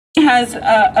has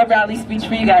a rally speech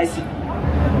for you guys.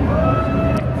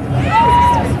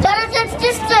 Brothers and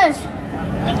sisters,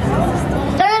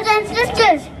 brothers and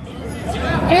sisters,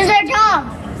 it is our job,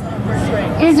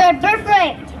 it is our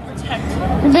birthright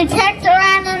to protect the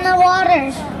land and the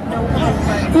waters.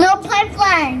 No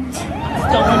pipelines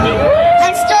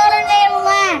and stolen native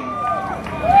land.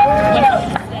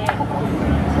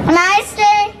 When I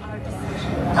say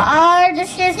our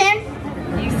decision,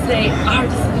 You say our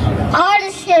decision. our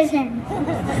decision.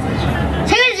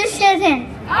 Whose decision?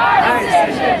 Our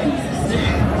decision.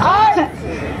 Our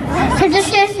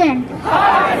decision.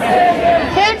 Our decision.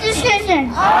 Whose decision?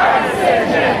 Our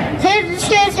decision. Whose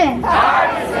decision? Our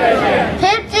decision.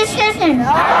 Whose decision?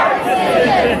 Our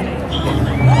decision.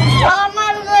 All my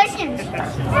relations.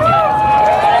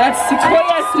 That's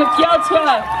Sequoia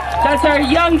Snukyeltwa. That's our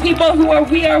young people who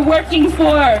we are working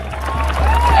for.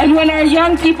 And when our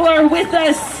young people are with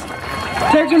us,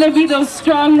 they're going to be those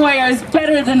strong warriors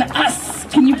better than us.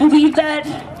 Can you believe that?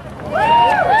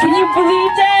 Can you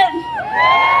believe that?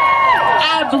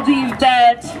 I believe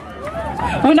that.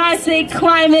 When I say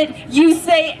climate, you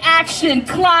say action.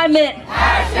 Climate.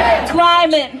 Action.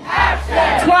 Climate.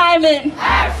 Action. Climate.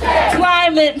 Action.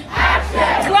 Climate.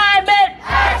 Action. Climate.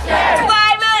 Action.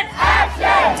 Climate.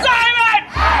 Action. Climate.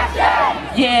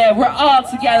 Action. Yeah, we're all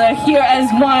together here as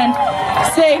one.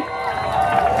 Say,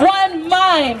 one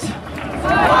mind.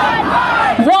 One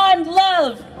mind. One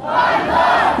love. One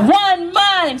love. One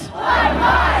mind. One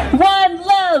mind. One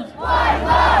love. One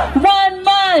love. One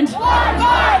mind. One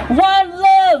mind. One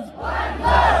love. One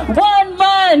love. One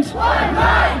mind. One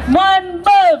mind. One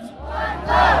love. One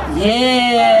love.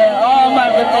 Yeah, all my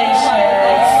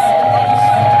relations.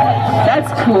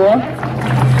 That's cool.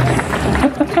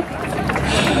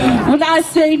 When I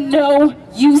say no,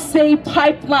 you say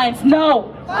pipelines.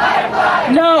 No.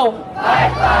 Pipeline. No.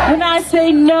 Pipeline. When I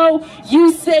say no,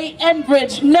 you say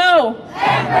Enbridge. No.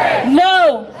 Enbridge.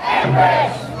 No.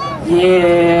 Enbridge.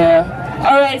 Yeah.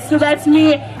 All right, so that's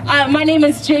me. My name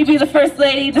is JB, the First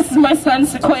Lady. This is my son,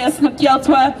 Sequoia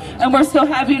Snukyeltwa, and we're so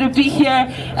happy to be here,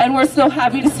 and we're so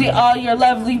happy to see all your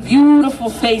lovely, beautiful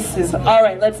faces. All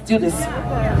right, let's do this.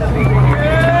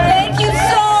 Thank you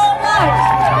so much.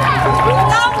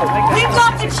 Now we've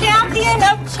got the champion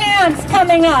of chants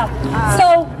coming up.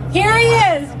 So here he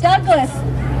is, Douglas.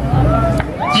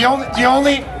 The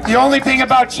only thing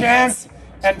about chants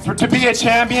and to be a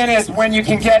champion is when you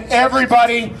can get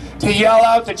everybody to yell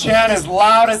out the chant as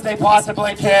loud as they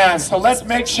possibly can. So let's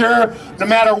make sure, no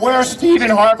matter where Stephen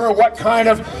Harper, what kind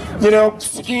of,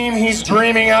 scheme he's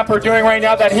dreaming up or doing right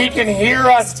now, that he can hear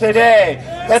us today.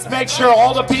 Let's make sure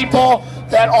all the people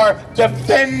that are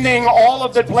defending all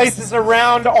of the places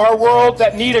around our world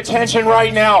that need attention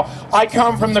right now. I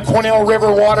come from the Quesnel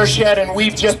River watershed, and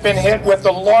we've just been hit with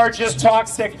the largest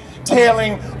toxic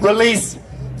tailing release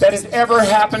that has ever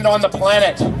happened on the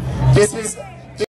planet. This is